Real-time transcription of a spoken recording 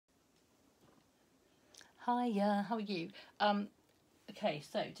Hiya, how are you? Okay,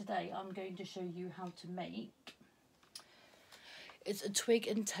 so today I'm going to show you how to make, it's a twig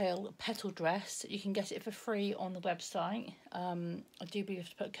and tail petal dress. You can get it for free on the website. I do believe you have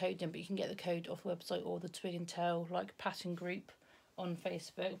to put a code in, but you can get the code off the website or the twig and tail like pattern group on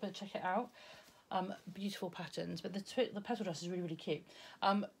Facebook, but check it out. Beautiful patterns, but the petal dress is really cute.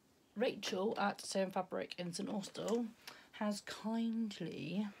 Rachel at Sew and Fabric in St Austell has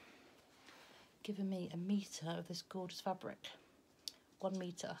kindly given me a metre of this gorgeous fabric, 1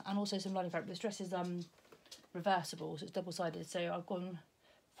 metre, and also some lining fabric. This dress is reversible, so it's double-sided, so I've gone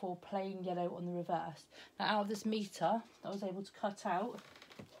for plain yellow on the reverse. Now out of this metre I was able to cut out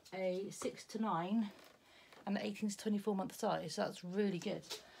a 6 to 9 and an 18 to 24 month size, so that's really good.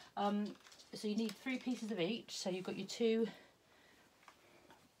 So you need 3 pieces of each, so you've got your 2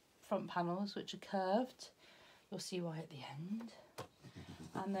 front panels which are curved, you'll see why at the end,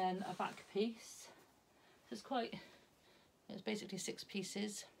 and then a back piece. So it's basically 6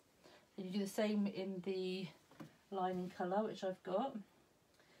 pieces. Then you do the same in the lining colour, which I've got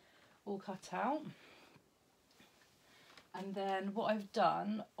all cut out. And then what I've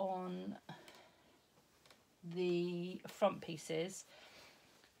done on the front pieces,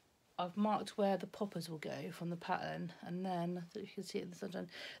 I've marked where the poppers will go from the pattern, and then, if you can see it in the sunshine,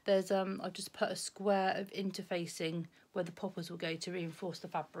 there's I've just put a square of interfacing where the poppers will go to reinforce the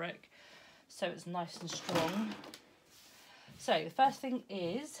fabric, so it's nice and strong. So the first thing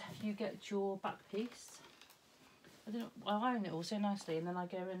is you get your back piece. I iron it all so nicely, and then I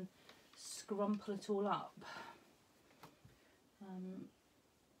go and scrumple it all up.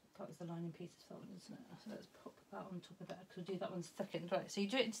 That's the lining piece of that one, isn't it? So let's pop that on top of that, because we'll do that one second. Right, so you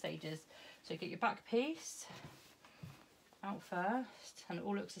do it in stages. So you get your back piece out first, and it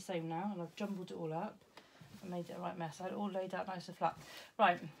all looks the same now, and I've jumbled it all up and made it a right mess. I had it all laid out nice and flat.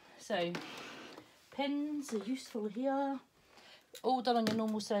 Right, so pins are useful here. All done on your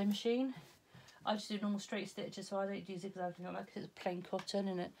normal sewing machine. I just do normal straight stitches, so I don't do zigzags like that, because it's plain cotton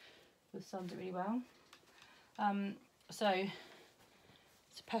and it withstands it really well. So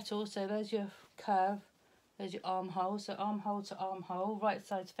it's a petal, so there's your curve, there's your armhole, so armhole to armhole, right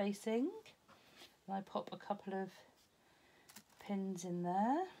sides facing, and I pop a couple of pins in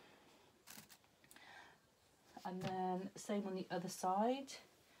there, and then same on the other side.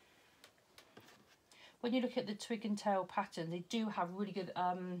 When you look at the twig and tail pattern, they do have really good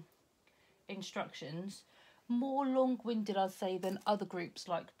instructions, more long-winded I'd say than other groups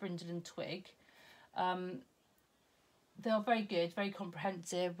like Brindle and Twig. They are very good, very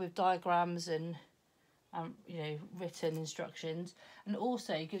comprehensive with diagrams and written instructions, and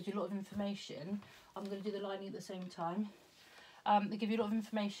also gives you a lot of information. I'm going to do the lining at the same time. They give you a lot of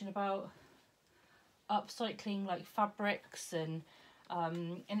information about upcycling like fabrics, and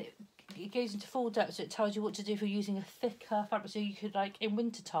it goes into full depth, so it tells you what to do if you're using a thicker fabric. So you could, like in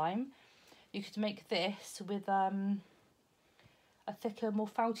winter time, you could make this with a thicker, more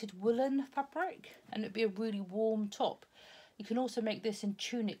felted woolen fabric, and it'd be a really warm top. You can also make this in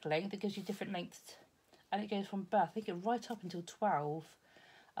tunic length. It gives you different lengths, and it goes from birth, I think, right up until 12.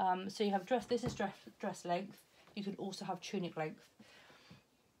 So you have dress. This is dress length. You can also have tunic length.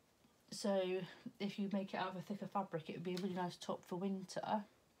 So if you make it out of a thicker fabric, it would be a really nice top for winter.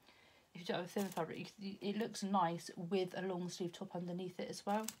 If you don't have a thinner fabric, it looks nice with a long sleeve top underneath it as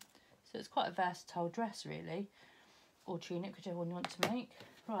well. So it's quite a versatile dress really, or tunic, whichever one you want to make.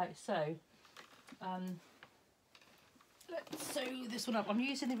 Right, so let's sew this one up. I'm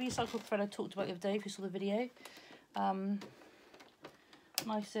using the recycled thread I talked about the other day, if you saw the video.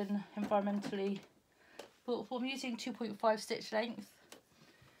 Nice and environmentally thoughtful. I'm using 2.5 stitch length,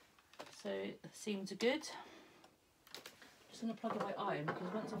 so the seams are good. Just going to plug in my iron,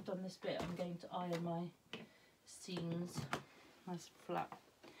 because once I've done this bit, I'm going to iron my seams nice and flat.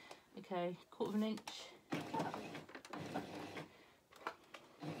 Okay, 1/4 inch.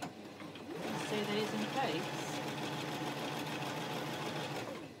 Sew those in place.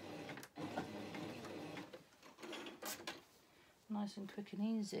 Nice and quick and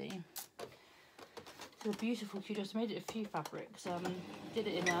easy. It's a beautiful cute dress. I made it a few fabrics. Did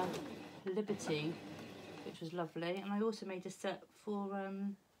it in a Liberty, which was lovely, and I also made a set for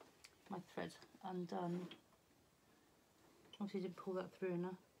my thread undone. Obviously didn't pull that through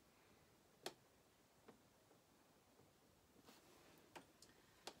enough.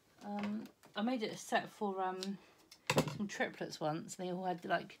 I made it a set for some triplets once, and they all had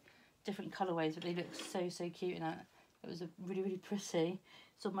like different colourways, but they looked so cute in it. It was really pretty.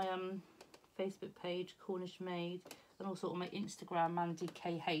 It's on my Facebook page, Cornish Maid, and also on my Instagram, Mandy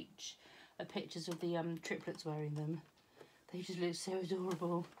KH, pictures of the triplets wearing them. They just look so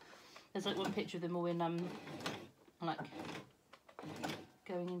adorable. There's like one picture of them all in like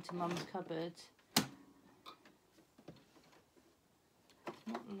going into Mum's cupboard.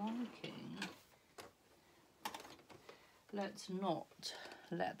 Not liking. Let's not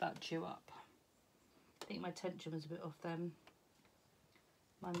let that chew up. I think my tension was a bit off then.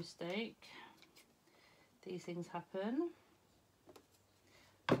 My mistake. These things happen.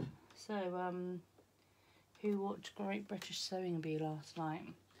 So, who watched Great British Sewing Bee last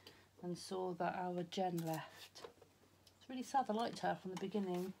night and saw that our Jen left? It's really sad. I liked her from the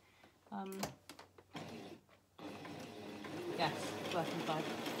beginning. Yes, working fine.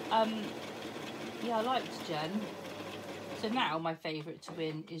 Yeah, I liked Jen. So now my favourite to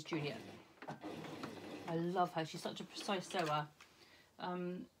win is Juliet. I love her. She's such a precise sewer.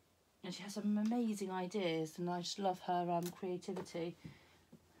 And she has some amazing ideas, and I just love her creativity.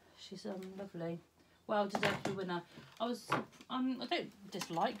 She's lovely. Well deserved winner. I don't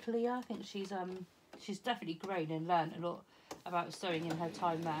dislike Leah. I think she's definitely grown and learned a lot about sewing in her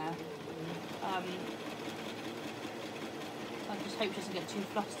time there. I just hope she doesn't get too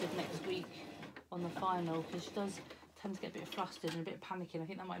flustered next week on the final, because she does tend to get a bit flustered and a bit panicking. I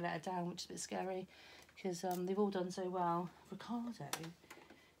think that might let her down, which is a bit scary, because they've all done so well. Ricardo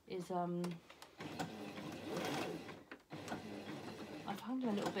is I found him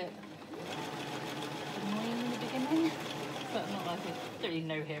a little bit annoying in the beginning, but not like I don't really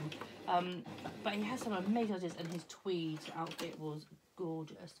know him. But he has some amazing ideas, and his tweed outfit was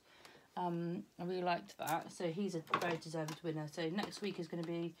gorgeous. I really liked that, so he's a very deserved winner. So next week is going to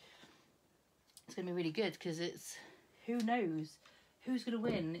be really good, because it's who knows who's going to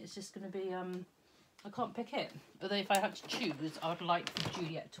win. It's just going to be I can't pick it. Although if I had to choose, I would like for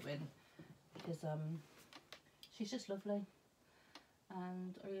Juliet to win, because she's just lovely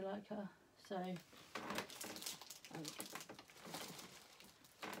and I really like her. So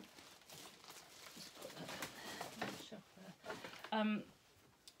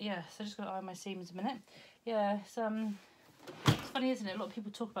yeah, so I just got to iron my seams a minute. Yeah, it's funny, isn't it? A lot of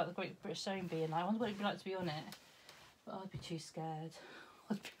people talk about the Great British Sewing Bee, and I wonder what it'd be like to be on it. But I'd be too scared.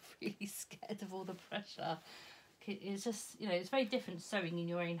 I'd be really scared of all the pressure. It's just, you know, it's very different sewing in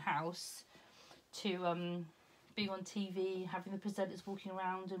your own house to being on TV, having the presenters walking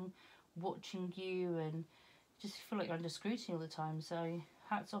around and watching you, and just feel like you're under scrutiny all the time. So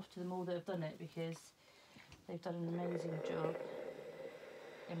hats off to them all that have done it, because they've done an amazing job,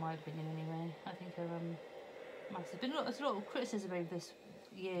 in my opinion anyway. I think they're massive. There's a lot of criticism over this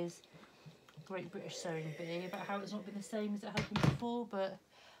year's Great British Sewing Bee about how it's not been the same as it has been before, but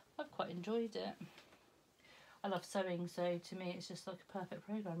I've quite enjoyed it. I love sewing, so to me it's just like a perfect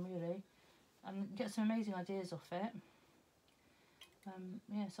programme, really, and get some amazing ideas off it.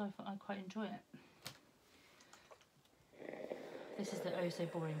 Yeah, so I quite enjoy it. This is the oh so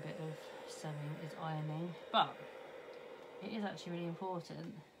boring bit of sewing, is ironing, but it is actually really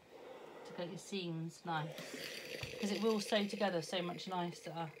important to get your seams nice, because it will sew together so much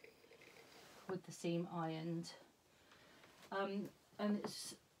nicer with the seam ironed. And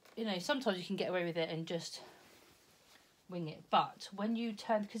it's, you know, sometimes you can get away with it and just wing it, but when you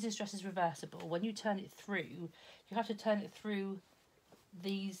turn, because this dress is reversible, when you turn it through, you have to turn it through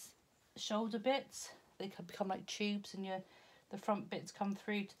these shoulder bits. They can become like tubes, and the front bits come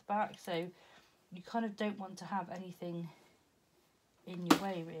through to the back, so you kind of don't want to have anything in your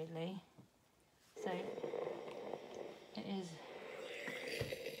way, really. So it is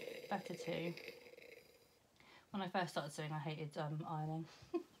better to. When I first started sewing, I hated ironing.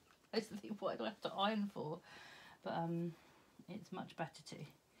 I used to think, what do I have to iron for? But it's much better to.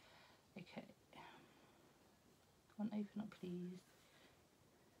 Okay. Come on, open up, please.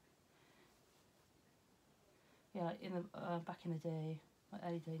 Yeah, like in the back in the day, like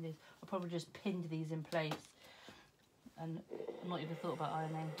early days, I probably just pinned these in place and not even thought about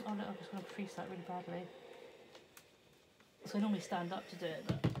ironing. Oh look, I'm just going to crease that really badly. So I normally stand up to do it,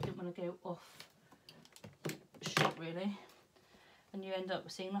 but I didn't want to go off shot really, and you end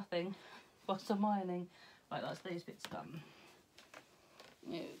up seeing nothing whilst I'm ironing. Right, that's those bits done.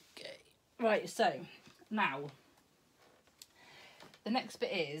 Okay, right, so now the next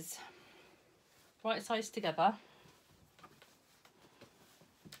bit is right sides together.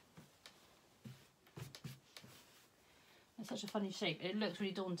 It's such a funny shape. It looks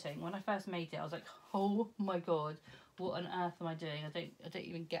really daunting. When I first made it, I was like, oh my god, what on earth am I doing? I don't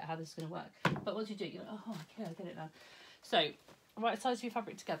even get how this is going to work. But once you do it, you're like, oh, okay, I get it now. So, right sides of your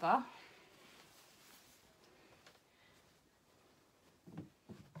fabric together.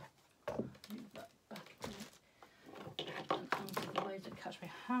 Move that back a bit. And the ways that catch my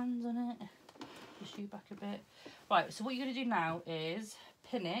hands on it. Push you back a bit. Right, so what you're going to do now is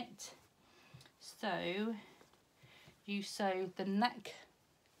pin it So you sew the neck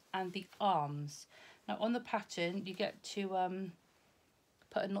and the arms. Now on the pattern you get to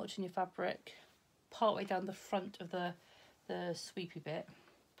put a notch in your fabric part way down the front of the sweepy bit,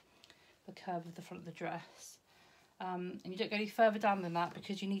 the curve of the front of the dress, and you don't go any further down than that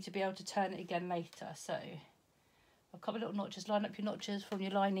because you need to be able to turn it again later. So a couple of little notches, line up your notches from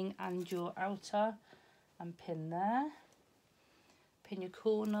your lining and your outer and pin there. Pin your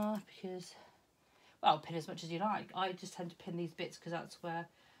corner because, well, pin as much as you like. I just tend to pin these bits because that's where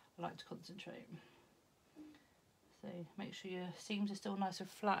I like to concentrate. So make sure your seams are still nice and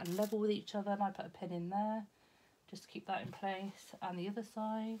flat and level with each other, and I put a pin in there just to keep that in place. And the other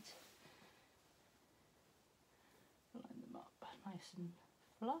side, line them up nice and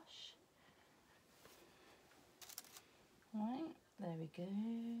flush. Right, there we go.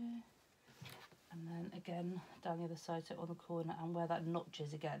 And then again down the other side, so on the corner and where that notch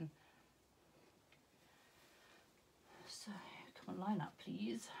is again. So come on, line up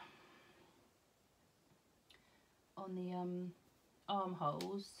please. On the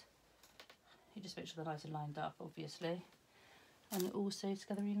armholes, you just make sure they're nice and lined up, obviously, and it all stays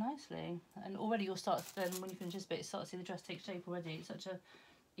together really nicely. And already you'll start to, then when you finish this bit, you start to see the dress take shape already. It's such a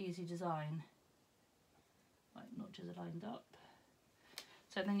easy design. Right, notches are lined up.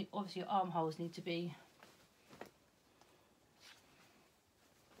 So then obviously your armholes need to be,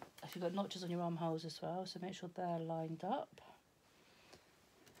 if you've got notches on your armholes as well, so make sure they're lined up.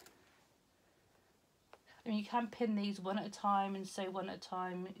 I mean, you can pin these one at a time and say one at a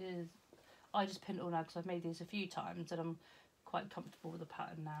time. I just pin it all now because I've made these a few times and I'm quite comfortable with the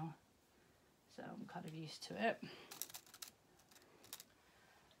pattern now. So I'm kind of used to it.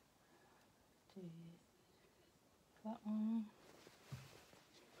 Do that one.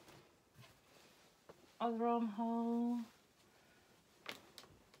 Other armhole.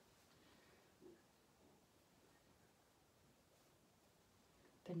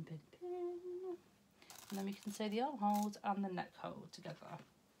 Pin, pin, pin. And then we can sew the armholes and the neck hole together.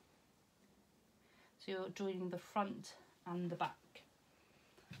 So you're joining the front and the back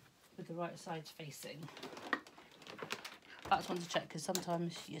with the right sides facing. That's one to check because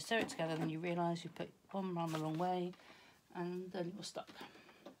sometimes you sew it together and then you realise you put one round the wrong way and then you're stuck.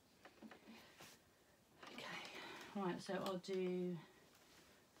 Okay, right, so I'll do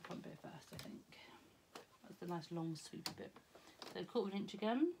the front bit first, I think. That's the nice long sweepy bit. So 1/4 inch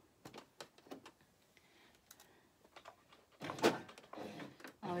again.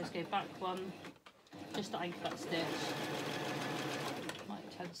 I always go back one, just to anchor that stitch.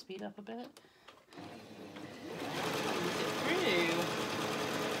 Might tend to speed up a bit. And it through.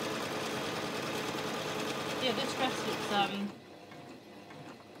 Yeah, this dress looks, I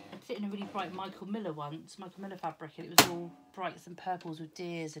did it in a really bright Michael Miller once, Michael Miller fabric, and it was all brights and purples with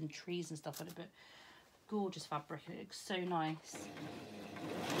deers and trees and stuff on it, but gorgeous fabric, and it looks so nice.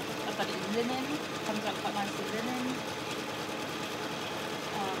 I've got it in linen, comes out quite nicely linen.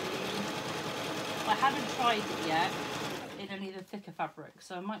 I haven't tried it yet in any of the thicker fabric,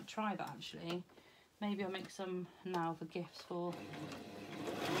 so I might try that actually. Maybe I'll make some now for gifts for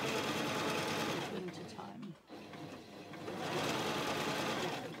winter time.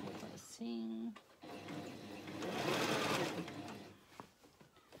 Let's see.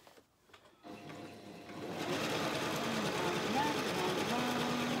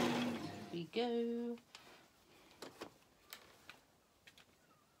 Here we go.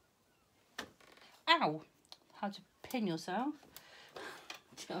 Ow! How to pin yourself.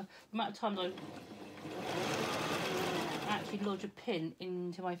 The amount of times I actually lodge a pin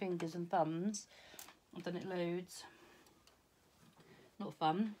into my fingers and thumbs. I've done it loads. Not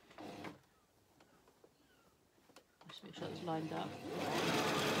fun. Just make sure it's lined up.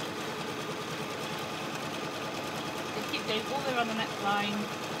 They keep going all the way around the neckline.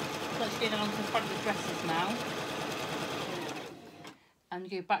 So it's going along to the front of the dresses now. And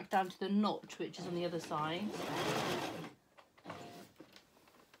go back down to the notch, which is on the other side.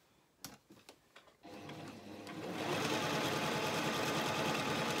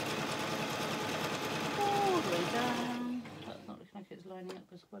 All the way down. That's not looking like it's lining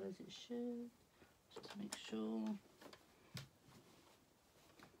up as well as it should. Just to make sure.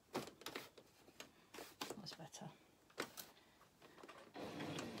 That's better.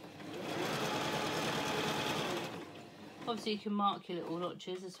 Obviously you can mark your little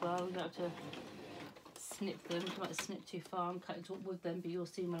notches as well, you don't have to snip them, you might snip too far and cut into with them, but your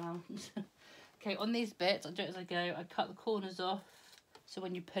seam allowance. Okay, on these bits, I'll do it as I go, I cut the corners off, so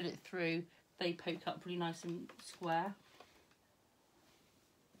when you pull it through, they poke up really nice and square.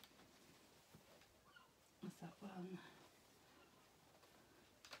 That's that one.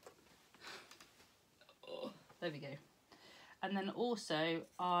 There we go. And then also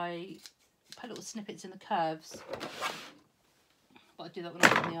I put little snippets in the curves, but I do that when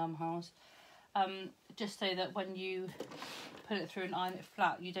I'm in the armholes, just so that when you put it through and iron it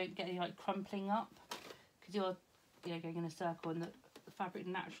flat, you don't get any like crumpling up, because you're going in a circle and the fabric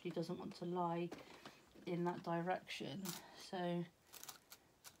naturally doesn't want to lie in that direction. So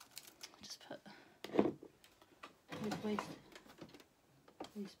just put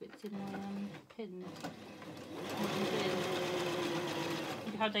these bits in my pin.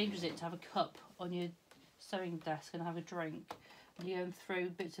 Look how dangerous it is to have a cup on your sewing desk and have a drink, and you go and throw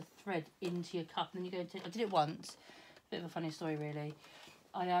bits of thread into your cup, and then you go and take. I did it once. Bit of a funny story, really.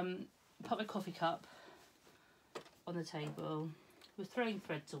 I put my coffee cup on the table, was throwing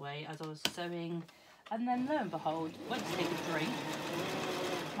threads away as I was sewing, and then lo and behold, went to take a drink.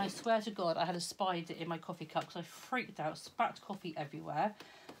 And I swear to God, I had a spider in my coffee cup because I freaked out, spat coffee everywhere,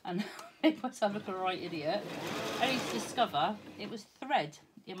 and made myself look a right idiot. Only to discover it was thread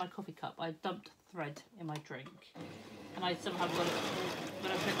in my coffee cup. I dumped thread in my drink, and I somehow got it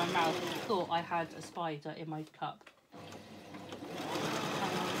when I put it in my mouth. Thought I had a spider in my cup.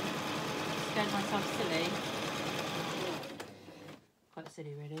 Scared myself silly. Quite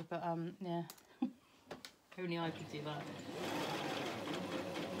silly, really, but yeah. Only I could do that.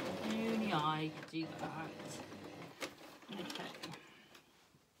 Only I could do that. Okay.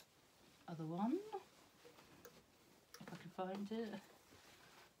 Other one. If I can find it.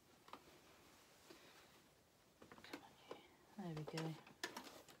 Come on here. There we go.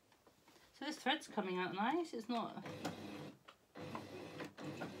 So this thread's coming out nice. It's not.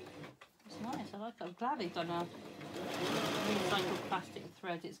 It's nice. I like it. I'm glad they've done a recycled plastic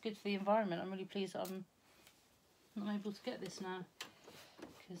thread. It's good for the environment. I'm really pleased that I'm not able to get this now,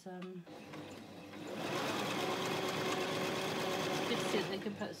 because it's good to see that they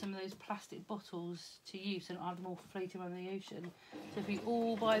can put some of those plastic bottles to use and not have them all floating around the ocean. So if we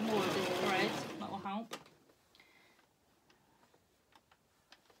all buy more of this thread, that will help.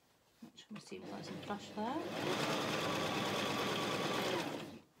 Which seems like some flush there.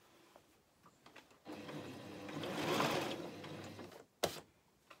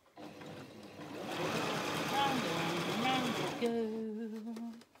 Go. I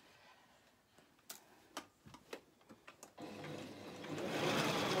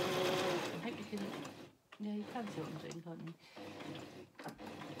hope you can, yeah, you can see what I'm doing, can't you?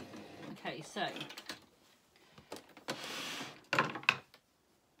 Okay, so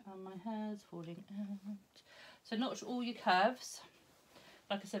my hair's falling out. So notch all your curves,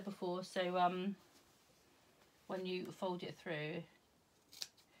 like I said before. So when you fold it through,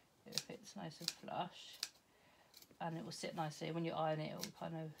 it fits nice and flush. And it will sit nicely. When you iron it, it will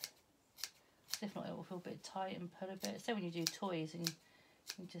kind of, if not, it will feel a bit tight and pull a bit. So when you do toys and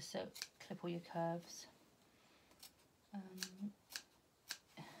you just clip all your curves. Other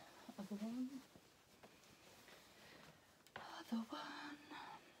one.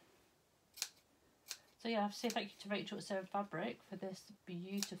 So yeah, I have to say thank you to Rachel at Sew Fabric for this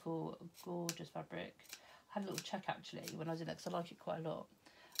beautiful, gorgeous fabric. I had a little check actually when I was in it, because I like it quite a lot.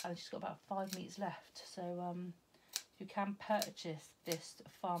 And she's got about 5 meters left. So you can purchase this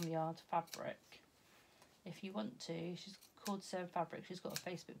farmyard fabric if you want to. She's called Sew Fabric. She's got a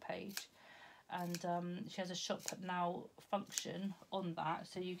Facebook page, and she has a shop now function on that,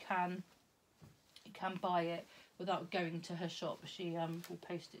 so you can buy it without going to her shop. She will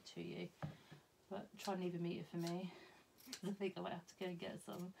post it to you, but try and leave a meter for me, because I think I might have to go and get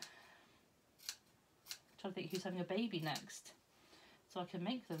some. I'm trying to think who's having a baby next, so I can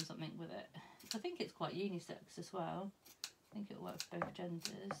make them something with it. I think it's quite unisex as well. I think it'll work for both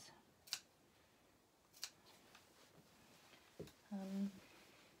genders.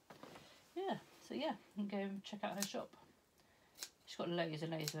 Yeah, so yeah, you can go and check out her shop. She's got loads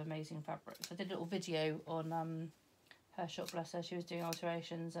and loads of amazing fabrics. I did a little video on her shop, bless her. She was doing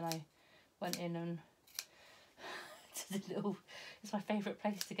alterations, and I went in and did a little. It's my favourite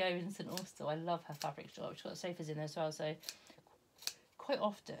place to go in St Austell. I love her fabric shop. She's got sofas in there as well, so quite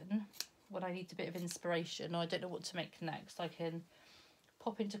often when I need a bit of inspiration or I don't know what to make next, I can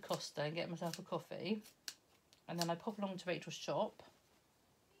pop into Costa and get myself a coffee, and then I pop along to Rachel's shop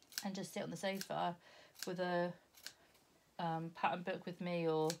and just sit on the sofa with a pattern book with me,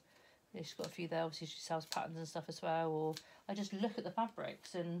 or yeah, she's got a few there, obviously she sells patterns and stuff as well, or I just look at the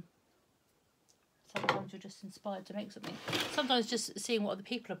fabrics, and sometimes you're just inspired to make something. Sometimes just seeing what other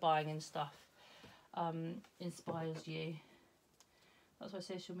people are buying and stuff inspires you. That's why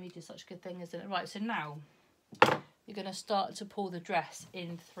social media is such a good thing, isn't it? Right, so now you're going to start to pull the dress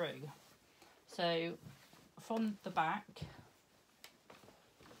in through. So from the back,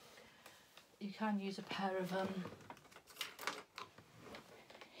 you can use a pair of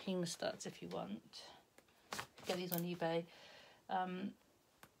hem studs if you want. Get these on eBay.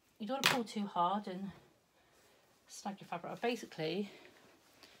 You don't want to pull too hard and snag your fabric up. Basically,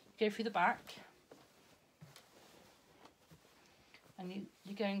 go through the back, and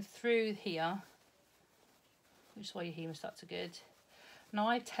you're going through here, which is why your hem studs are good. Now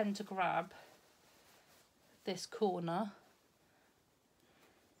I tend to grab this corner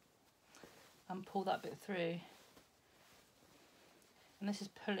and pull that bit through, and this is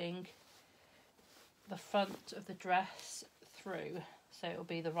pulling the front of the dress through, so it'll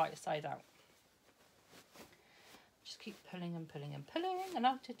be the right side out. Just keep pulling and pulling and pulling, and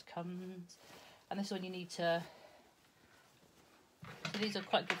out it comes. And this one you need to, so these are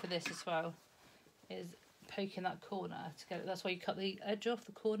quite good for this as well, is poking that corner to get it. That's why you cut the edge off,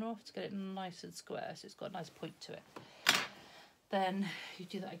 the corner off, to get it nice and square, so it's got a nice point to it. Then you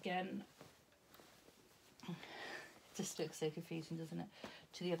do that again. It just looks so confusing, doesn't it?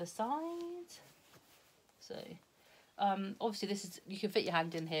 To the other side. So obviously this is, you can fit your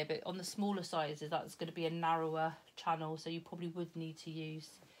hand in here, but on the smaller sizes that's going to be a narrower channel, so you probably would need to use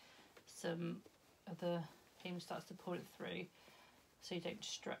some of the hem studs to pull it through, so you don't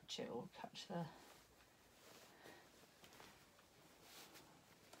stretch it or catch the.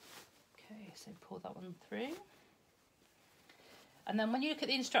 Okay, so pull that one through. And then when you look at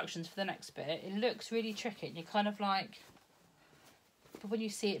the instructions for the next bit, it looks really tricky, and you're kind of like, but when you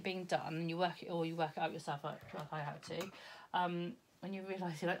see it being done and you work it, or you work it out yourself, like I had to, when you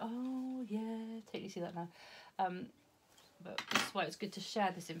realise, you're like, oh yeah, totally see that now. But this is why it's good to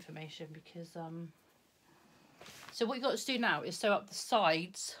share this information, because so what you've got to do now is sew up the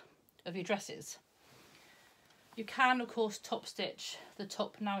sides of your dresses. You can of course top stitch the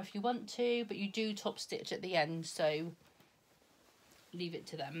top now if you want to, but you do top stitch at the end, so leave it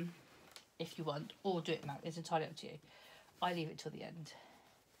to them if you want, or do it now. It's entirely up to you. I leave it till the end.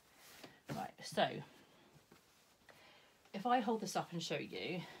 Right, so if I hold this up and show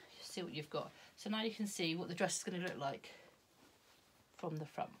you, see what you've got. So now you can see what the dress is going to look like from the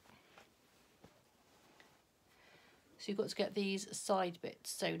front. So you've got to get these side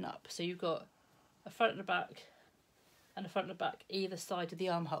bits sewn up. So you've got a front and a back, and a front and a back either side of the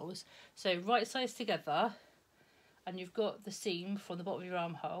armholes. So right sides together, and you've got the seam from the bottom of your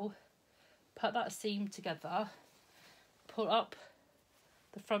armhole. Put that seam together, pull up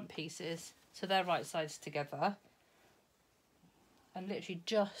the front pieces so they're right sides together, and literally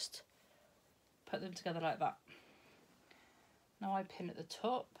just put them together like that. Now I pin at the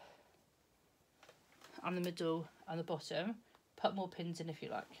top and the middle and the bottom. Put more pins in if you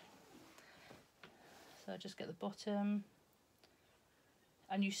like. So I just get the bottom,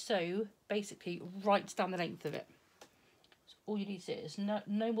 and you sew basically right down the length of it. So all you need to do is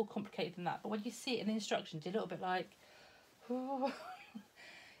no more complicated than that. But when you see it in the instructions, you're a little bit like, oh,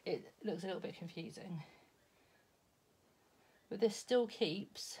 it looks a little bit confusing. But this still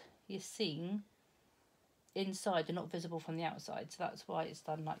keeps your seam inside and not visible from the outside, so that's why it's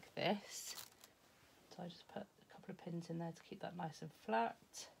done like this. So I just put a couple of pins in there to keep that nice and flat,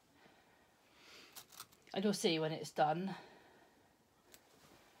 and you'll see when it's done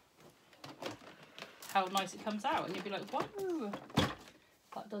how nice it comes out, and you'll be like, whoa,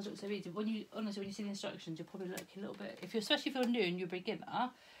 that does look so easy. When you honestly, when you see the instructions, you'll probably look a little bit, especially if you're new and you're a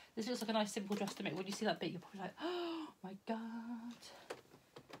beginner, this looks like a nice simple dress to make. When you see that bit, you're probably like, oh my god,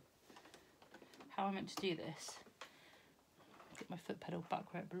 how am I meant to do this? Get my foot pedal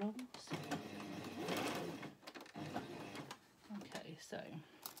back where it belongs. Okay, so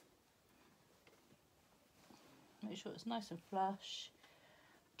make sure it's nice and flush.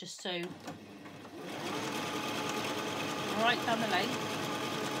 Just sew right down the length.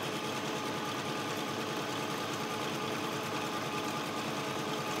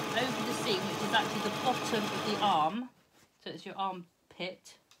 Over the seam, which is actually the bottom of the arm, so it's your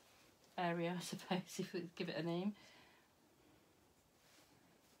armpit area, I suppose, if we give it a name.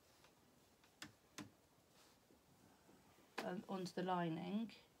 And onto the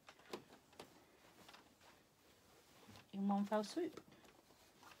lining in one fell swoop.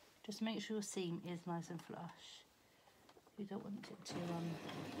 Just make sure your seam is nice and flush. You don't want it to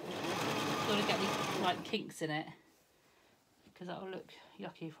sort of get these like kinks in it, because that will look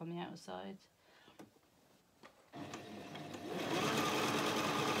yucky from the outside.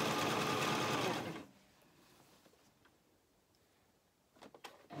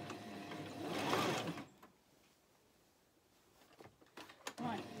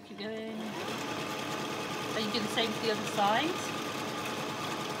 Right, keep going. Then you do the same to the other side.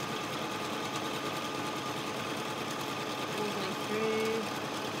 All the way through.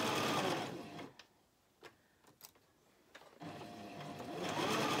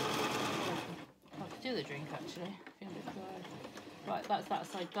 a drink actually. Feeling a bit dry. Right, that's that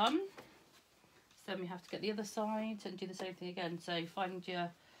side done. So then we have to get the other side and do the same thing again. So find your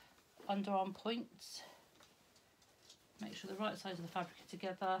underarm points. Make sure the right sides of the fabric are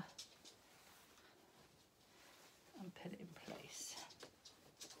together. And pin it in place.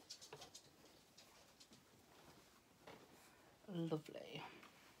 Lovely.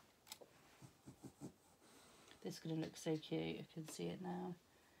 This is going to look so cute. I can see it now.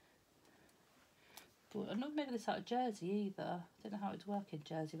 But I'm not making this out of jersey either. I don't know how it would work in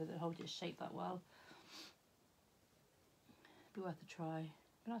jersey, whether it hold its shape that well. Be worth a try.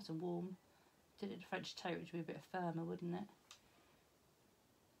 Be nice and warm. Did it in French tote, which would be a bit firmer, wouldn't it?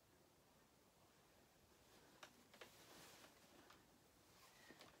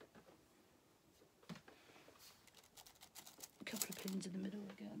 A couple of pins in the middle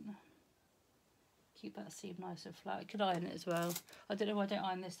again. Keep that seam nice and flat. I could iron it as well. I don't know why I don't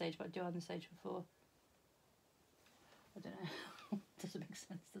iron this stage, but I do iron this stage before. I don't know. Doesn't make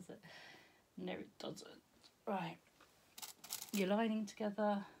sense, does it? No, it doesn't. Right. Your lining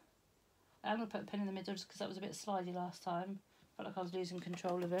together. I'm going to put a pin in the middle just because that was a bit slidey last time. Felt like I was losing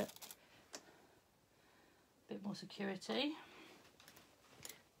control of it. Bit more security.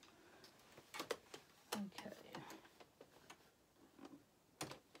 Okay.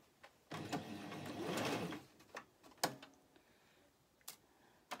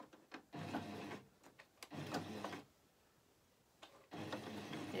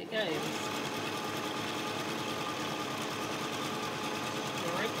 Here it goes.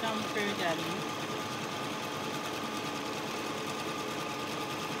 Right down through again.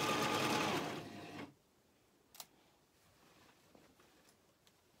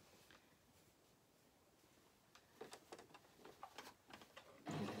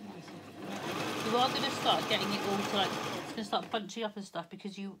 You are going to start getting it all to like, it's going to start bunching up and stuff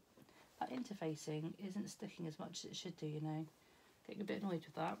because that interfacing isn't sticking as much as it should do, you know. Getting a bit annoyed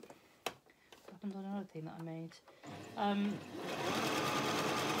with that. Happened on another thing that I made.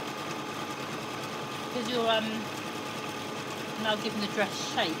 Because you're now giving the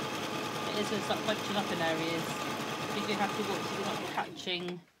dress shape, it is going to start bunching up in areas. You're going to have to watch so you're not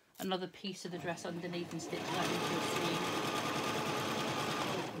catching another piece of the dress underneath and stitching that into a seam.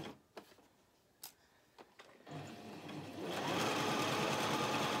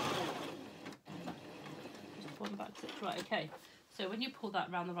 Just one back stitch. Right, okay. So when you pull that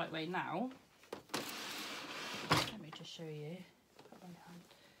round the right way now, let me just show you.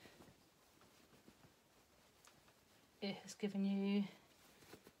 It has given you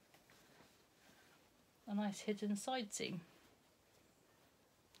a nice hidden side seam.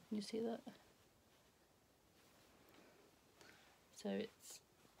 Can you see that? So it's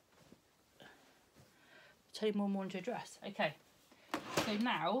turning more and more into a dress. Okay, so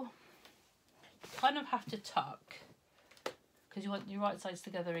now you kind of have to tuck because you want your right sides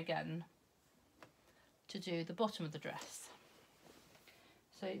together again to do the bottom of the dress.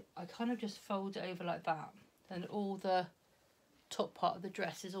 So I kind of just fold it over like that. And all the top part of the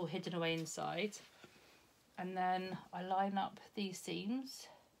dress is all hidden away inside. And then I line up these seams.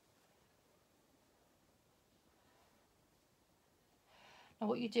 Now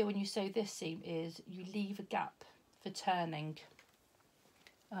what you do when you sew this seam is you leave a gap for turning.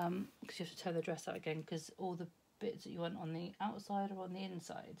 Because you have to turn the dress out again because all the bits that you want on the outside are on the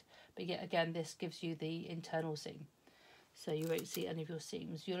inside. But yet again, this gives you the internal seam. So you won't see any of your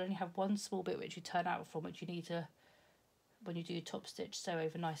seams. You'll only have one small bit which you turn out from, which you need to, when you do your top stitch, sew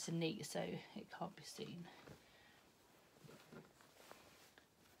over nice and neat so it can't be seen.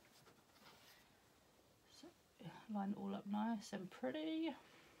 So line it all up nice and pretty.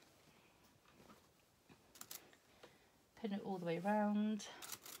 Pin it all the way around.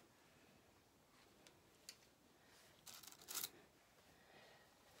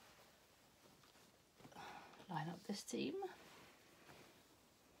 Line up this seam.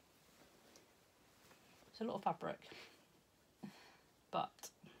 It's a lot of fabric, but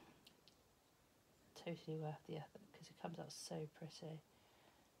totally worth the effort because it comes out so pretty.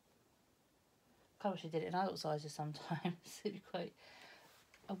 I wish I did it in adult sizes sometimes. It'd be quite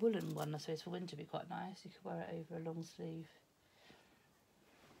a woolen one, I suppose, for winter would be quite nice. You could wear it over a long sleeve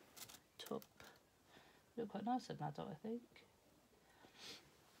top. Look quite nice as an adult, I think.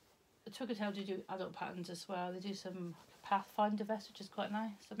 Twig do adult patterns as well. They do some Pathfinder vest, which is quite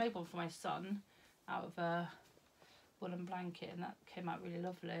nice. I made one for my son out of a woolen blanket, and that came out really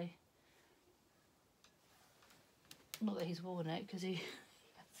lovely. Not that he's worn it, because he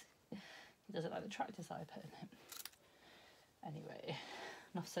doesn't like the tractors that I put in it. Anyway,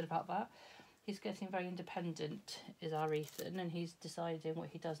 enough said about that. He's getting very independent, is our Ethan, and he's deciding what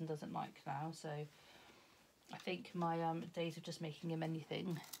he does and doesn't like now. So I think my days of just making him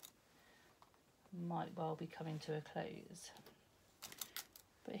anything might well be coming to a close.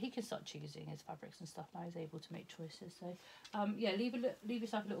 But he can start choosing his fabrics and stuff now. He's able to make choices. So yeah, leave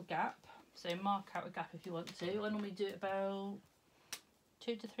yourself a little gap. So mark out a gap if you want to. I normally do it about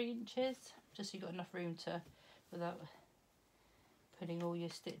 2 to 3 inches, just so you've got enough room to, without putting all your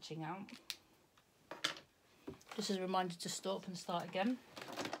stitching out. Just as a reminder to stop and start again.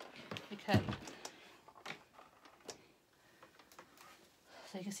 Okay.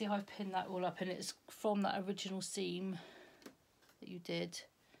 So you can see how I've pinned that all up, and it's from that original seam that you did.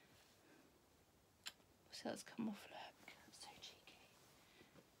 See, that's come off, look. That's so cheeky.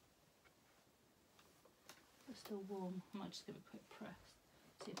 It's still warm. I might just give it a quick press,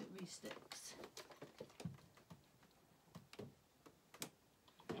 see if it re-sticks.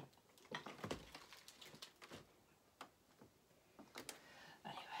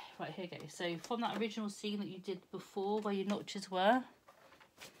 Right, here you go. So from that original seam that you did before where your notches were,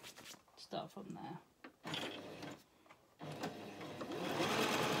 start from there.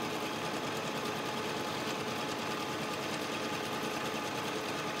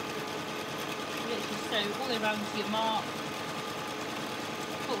 Literally sew all the way around to your mark,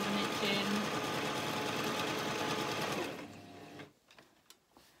 put the niche in.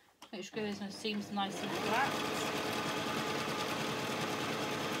 Make sure those seams nice and flat.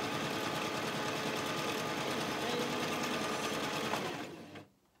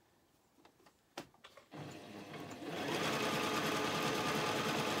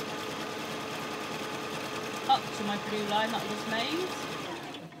 Up to my blue line that I just made.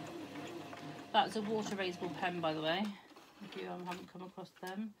 That's a water raisable pen, by the way, if you haven't come across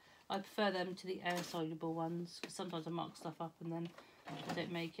them. I prefer them to the air soluble ones, because sometimes I mark stuff up and then I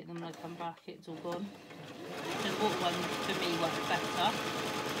don't make it, and then when I come back it's all gone. So the water one for me works better.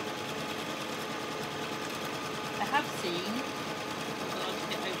 I have seen, I'll just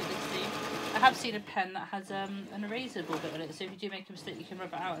get over this seam. I have seen a pen that has an erasable bit on it, so if you do make a mistake you can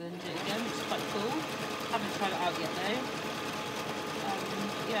rub it out and then do it again, which is quite cool. Haven't tried it out yet though.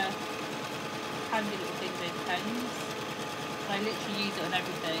 Yeah, handy little things, those pens. I literally use it on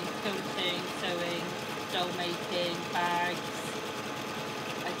everything: quilting, sewing, doll making, bags.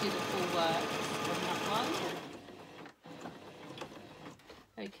 I do the full work on that one.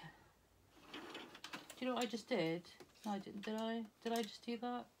 Okay. Do you know what I just did? No, I didn't. Did I just do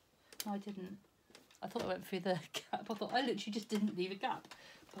that? No, I didn't. I thought I went through the gap. I thought I literally just didn't leave a gap.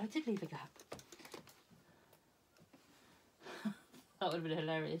 But I did leave a gap. That would have been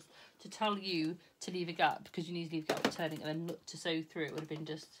hilarious. To tell you to leave a gap because you need to leave a gap for turning, and then look to sew through it would have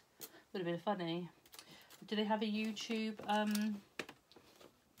been funny. Do they have a YouTube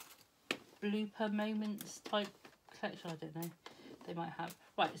blooper moments type collection? I don't know. They might have.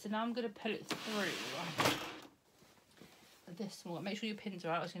 Right, so now I'm going to pull it through. This one. Make sure your pins are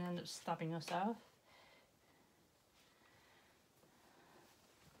out, or you're going to end up stabbing yourself.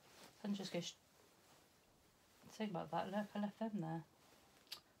 And just go. Think about that. Look, I left them there.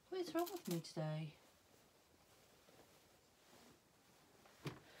 What is wrong with me today?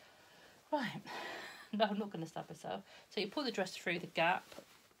 Right. No, I'm not going to stab myself. So you pull the dress through the gap,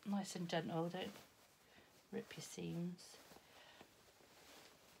 nice and gentle. Don't rip your seams.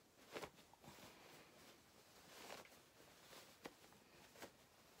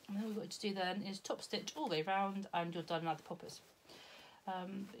 And then what we've got to do then is top stitch all the way around, and you're done. Now the poppers.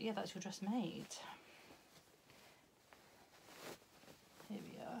 But yeah, that's your dress made. Here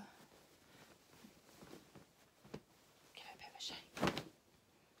we are. Give it a bit of a shake.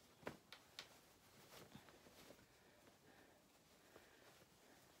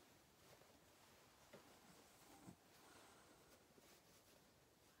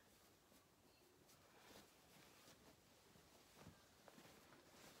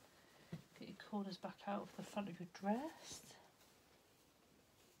 Get your corners back out of the front of your dress.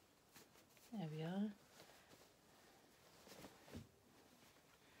 There we are.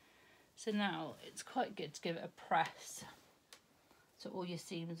 So now it's quite good to give it a press so all your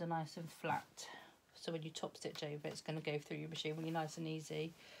seams are nice and flat. So when you top stitch over, it's going to go through your machine really nice and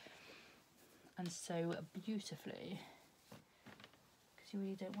easy and sew beautifully, because you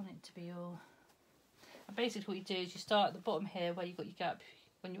really don't want it to be all... And basically what you do is you start at the bottom here where you've got your gap.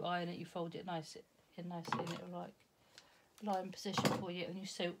 When you iron it, you fold it nicely and it'll like lie in position for you, and you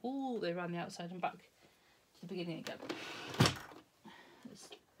sew all the way around the outside and back to the beginning again.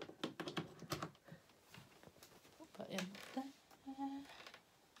 Put in there.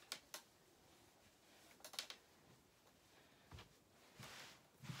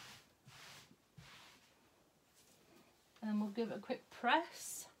 And then we'll give it a quick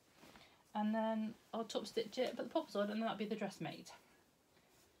press, and then I'll top stitch it, put the poppers on, and then that'll be the dress made.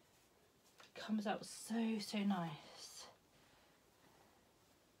 Comes out so nice.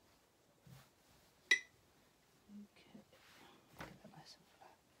 Okay, give that nice and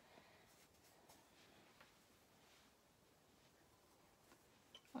flat.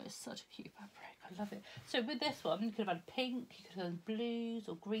 Oh, it's such a cute fabric. I love it. So with this one, you could have had pink, you could have had blues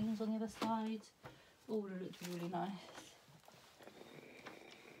or greens on the other side. All would have looked really nice.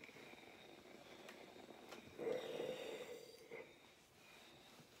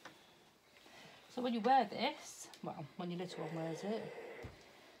 So when you wear this, well, when your little one wears it,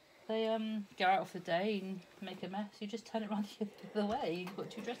 they go out for the day and make a mess. You just turn it around the other way. You've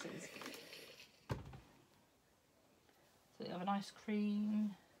got two dresses. So you have a nice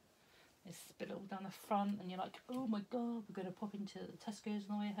cream. It's spit all down the front, and you're like, oh my god, we're going to pop into Tesco's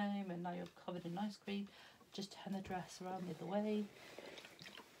on the way home, and now you're covered in ice cream. Just turn the dress around the other way.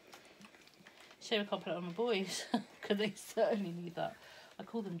 Shame I can't put it on my boys, because they certainly need that. I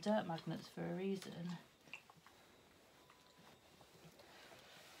call them dirt magnets for a reason.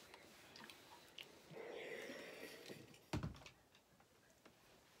 There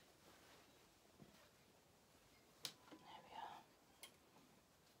we are.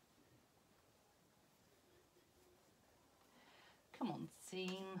 Come on,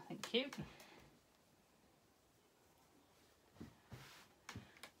 seam. Thank you.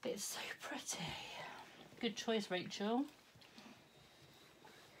 It's so pretty. Good choice, Rachel.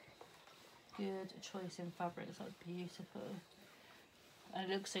 Good choice in fabrics. That's beautiful. And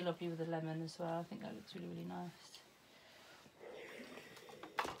it looks so lovely with the lemon as well. I think that looks really, really nice.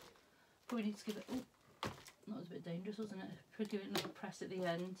 Probably need to give it... Oh, that was a bit dangerous, wasn't it? Probably give it a little press at the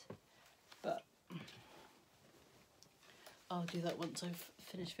end. But I'll do that once I've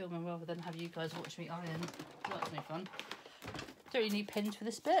finished filming, rather than have you guys watch me iron. Well, that's no fun. Don't really need pins for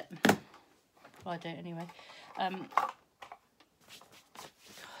this bit. Well, I don't anyway.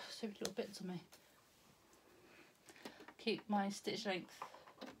 So many little bits on me. Keep my stitch length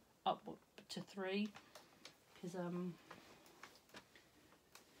up to 3 because I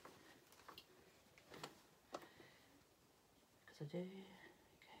do. Okay.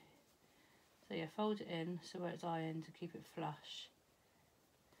 So yeah, fold it in so where it's ironed to keep it flush.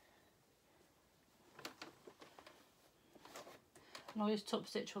 And always top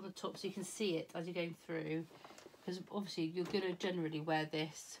stitch on the top so you can see it as you're going through, because obviously you're going to generally wear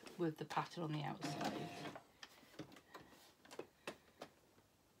this with the pattern on the outside.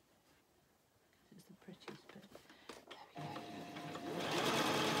 It's the prettiest bit.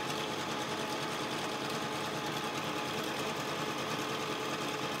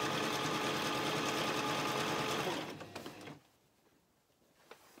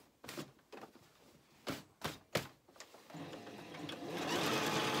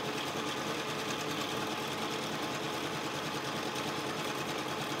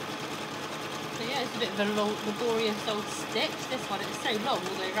 There we go. It's a bit of a laborious old stitch, this one. It's so long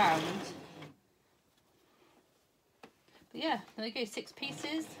all the way around. But yeah, there you go, 6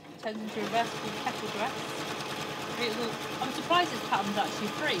 pieces. Turns into a versatile petal dress. I'm surprised this pattern's actually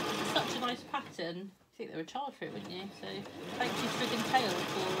free, because it's such a nice pattern. I think they would charge for it, wouldn't you? So thank you, Twig and Tail,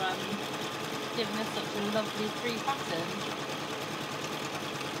 for giving us such a lovely free pattern.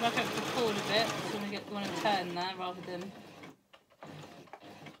 Work out the cord a bit, so you want to turn there rather than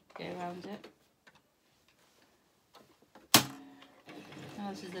go around it. Now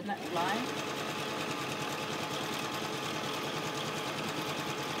this is the neckline.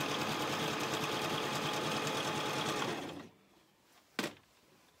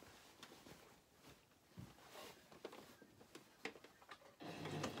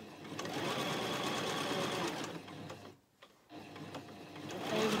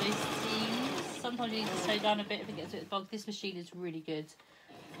 Over those seams. Sometimes you need to sew down a bit if it gets a bit bogged. This machine is really good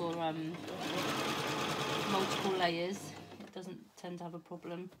for multiple layers. Doesn't tend to have a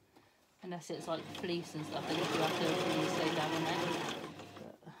problem unless it's like fleece and stuff, then you have to really slow down on it.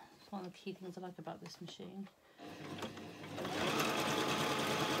 But it's one of the key things I like about this machine.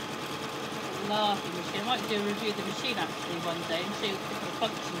 Laughing machine. I might do a review of the machine actually one day and show you different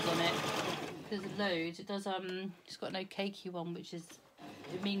functions on it. There's loads. It does it's got an okeiki one, which is,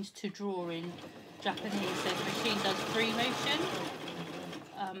 it means to draw in Japanese. So the machine does free motion.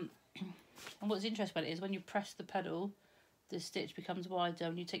 And what's interesting about it is when you press the pedal, the stitch becomes wider.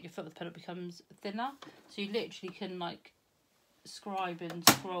 When you take your foot off the pedal, it becomes thinner. So you literally can like scribe and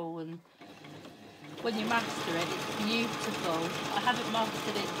scroll, and when you master it, it's beautiful. I haven't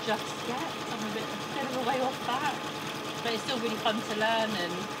mastered it just yet. I'm a bit of a way off that, but it's still really fun to learn,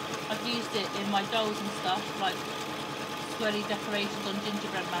 and I've used it in my dolls and stuff, like swirly decorations on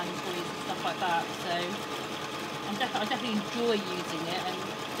gingerbread man toys and stuff like that. So I definitely enjoy using it and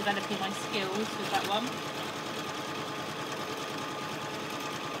developing my skills with that one.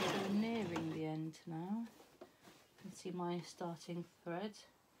 Okay, we're nearing the end now. You can see my starting thread.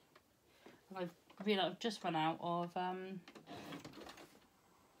 And I've realised I've just run out of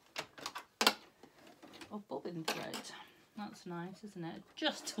bobbin thread. That's nice, isn't it?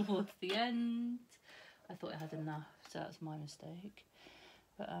 Just towards the end. I thought it had enough, so that's my mistake.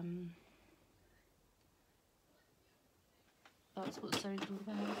 But that's what sewing's all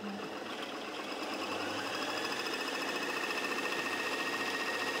about, isn't it?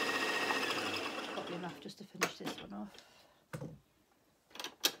 Probably enough just to finish this one off.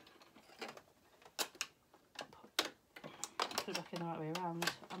 Put it back in the right way around,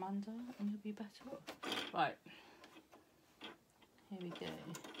 Amanda, and you'll be better off. Right. Here we go.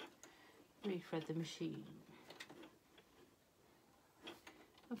 Rethread the machine.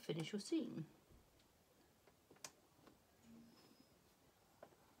 And finish your seam.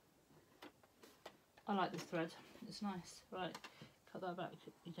 I like this thread, it's nice. Right, cut that back,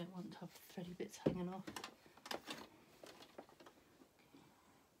 you don't want to have thready bits hanging off.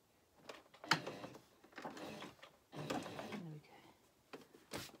 There we go.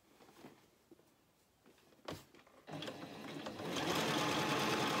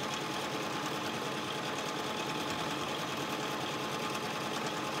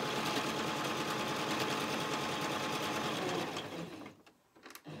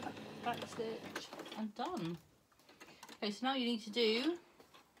 Back stitch and done. Okay, so now you need to do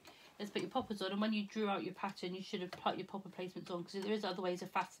is put your poppers on, and when you drew out your pattern you should have put your popper placements on, because there is other ways of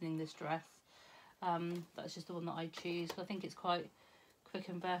fastening this dress. That's just the one that I choose. I think it's quite quick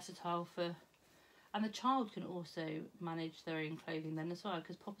and versatile for, and the child can also manage their own clothing then as well,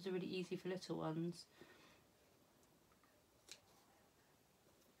 because poppers are really easy for little ones.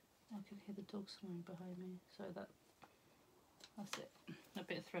 I can hear the dog snoring behind me, so that's it. A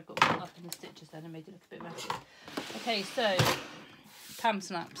bit of thread got caught up in the stitches then and made it look a bit messy. Okay, so cam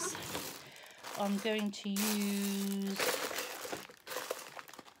snaps. I'm going to use,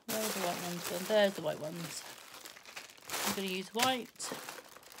 where are the white ones gone? There's the white ones. I'm going to use white.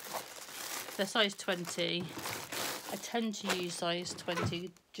 They're size 20. I tend to use size 20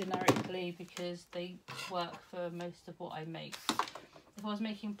 generically because they work for most of what I make. If I was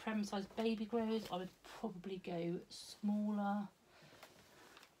making prem size baby grows, I would probably go smaller,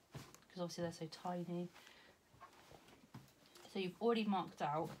 because obviously they're so tiny. So you've already marked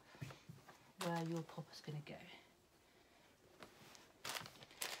out where your popper's going to go.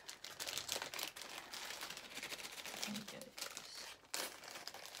 There it goes.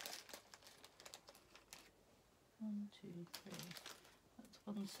 1, 2, 3. That's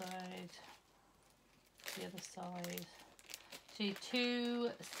one side, the other side. So 2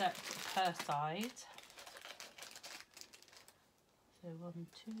 sets per side. So 1,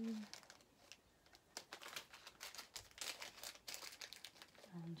 2,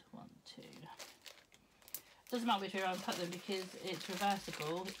 and 1, 2. Doesn't matter which way around cut them because it's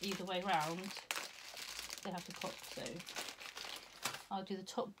reversible. Either way round, they have to pop. So I'll do the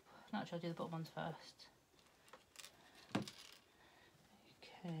top. No, actually, I'll do the bottom ones first.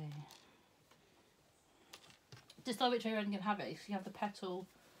 Okay. Decide which way around you can have it. So you have the petal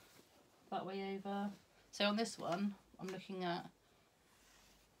that way over. So on this one, I'm looking at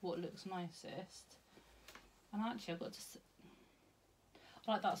what looks nicest, and actually I've got to,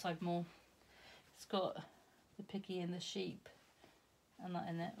 I like that side more. It's got the piggy and the sheep and that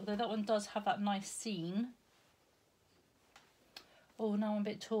in it, although that one does have that nice scene. Oh, now I'm a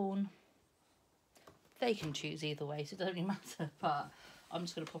bit torn. They can choose either way, so it doesn't really matter, but I'm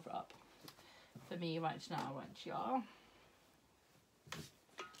just going to pop it up for me right now, right y'all.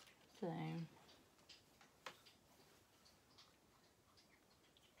 So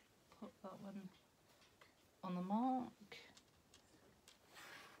put that one on the mark.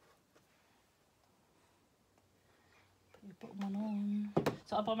 Put your bottom one on.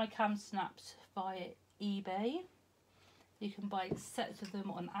 So I buy my cam snaps via eBay. You can buy sets of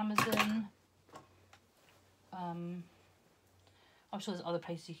them on Amazon. I'm sure there's other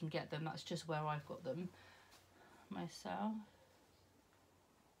places you can get them. That's just where I've got them myself.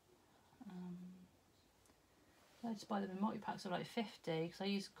 I just buy them in multi-packs of like 50 because I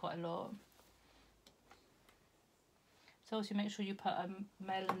use quite a lot. So also make sure you put a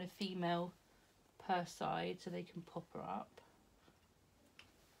male and a female per side so they can pop her up.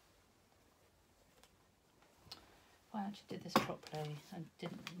 If I actually did this properly and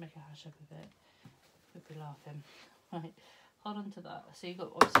didn't make a hash up of it, you'd be laughing. Right, hold on to that. So you've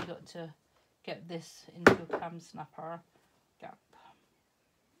got obviously got to get this into your cam snapper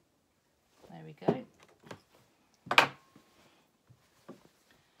There we go.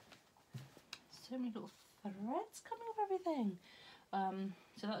 So many little threads coming off everything.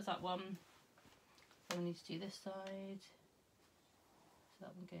 So that's that one. Then we need to do this side. So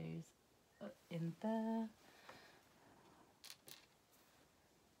that one goes in there.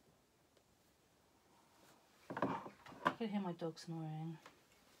 I can hear my dog snoring.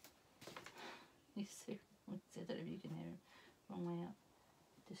 He's so, I don't know if you can hear him. Wrong way up.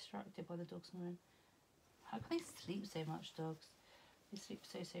 Distracted by the dog snoring. How can they sleep so much, dogs? They sleep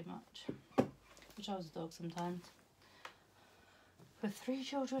so much. Wish I was a dog sometimes. With 3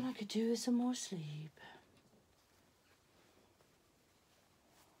 children, I could do with some more sleep.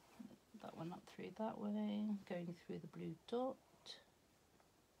 That one up through that way, going through the blue dot.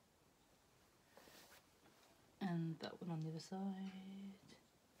 And that one on the other side.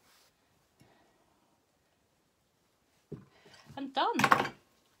 And done.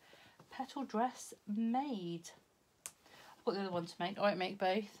 Petal dress made. I've got the other one to make. I won't make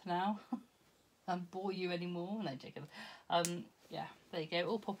both now. And bore you anymore. No, joking. Yeah, there you go.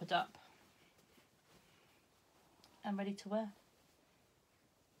 All poppered up. And ready to wear.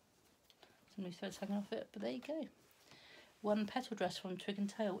 Some loose threads hanging off it, but there you go. One petal dress from Twig and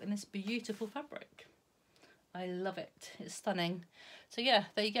Tail in this beautiful fabric. I love it. It's stunning. So yeah,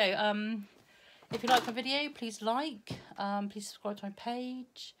 there you go. If you like my video, please like. Please subscribe to my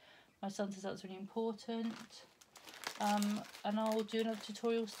page. My son says that's really important. And I'll do another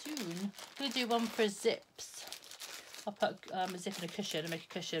tutorial soon. I'm going to do one for zips. I'll put a zip in a cushion and make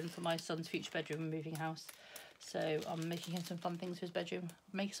a cushion for my son's future bedroom and moving house. So I'm making him some fun things for his bedroom.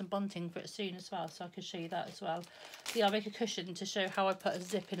 I'm making some bunting for it soon as well, so I can show you that as well. Yeah, I'll make a cushion to show how I put a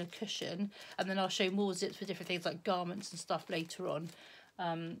zip in a cushion, and then I'll show more zips for different things like garments and stuff later on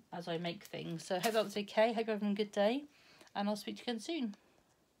as I make things. So I hope that was okay. Hope you're having a good day, and I'll speak to you again soon.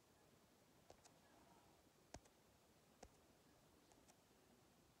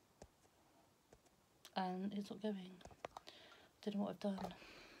 And it's not going. Don't know what I've done.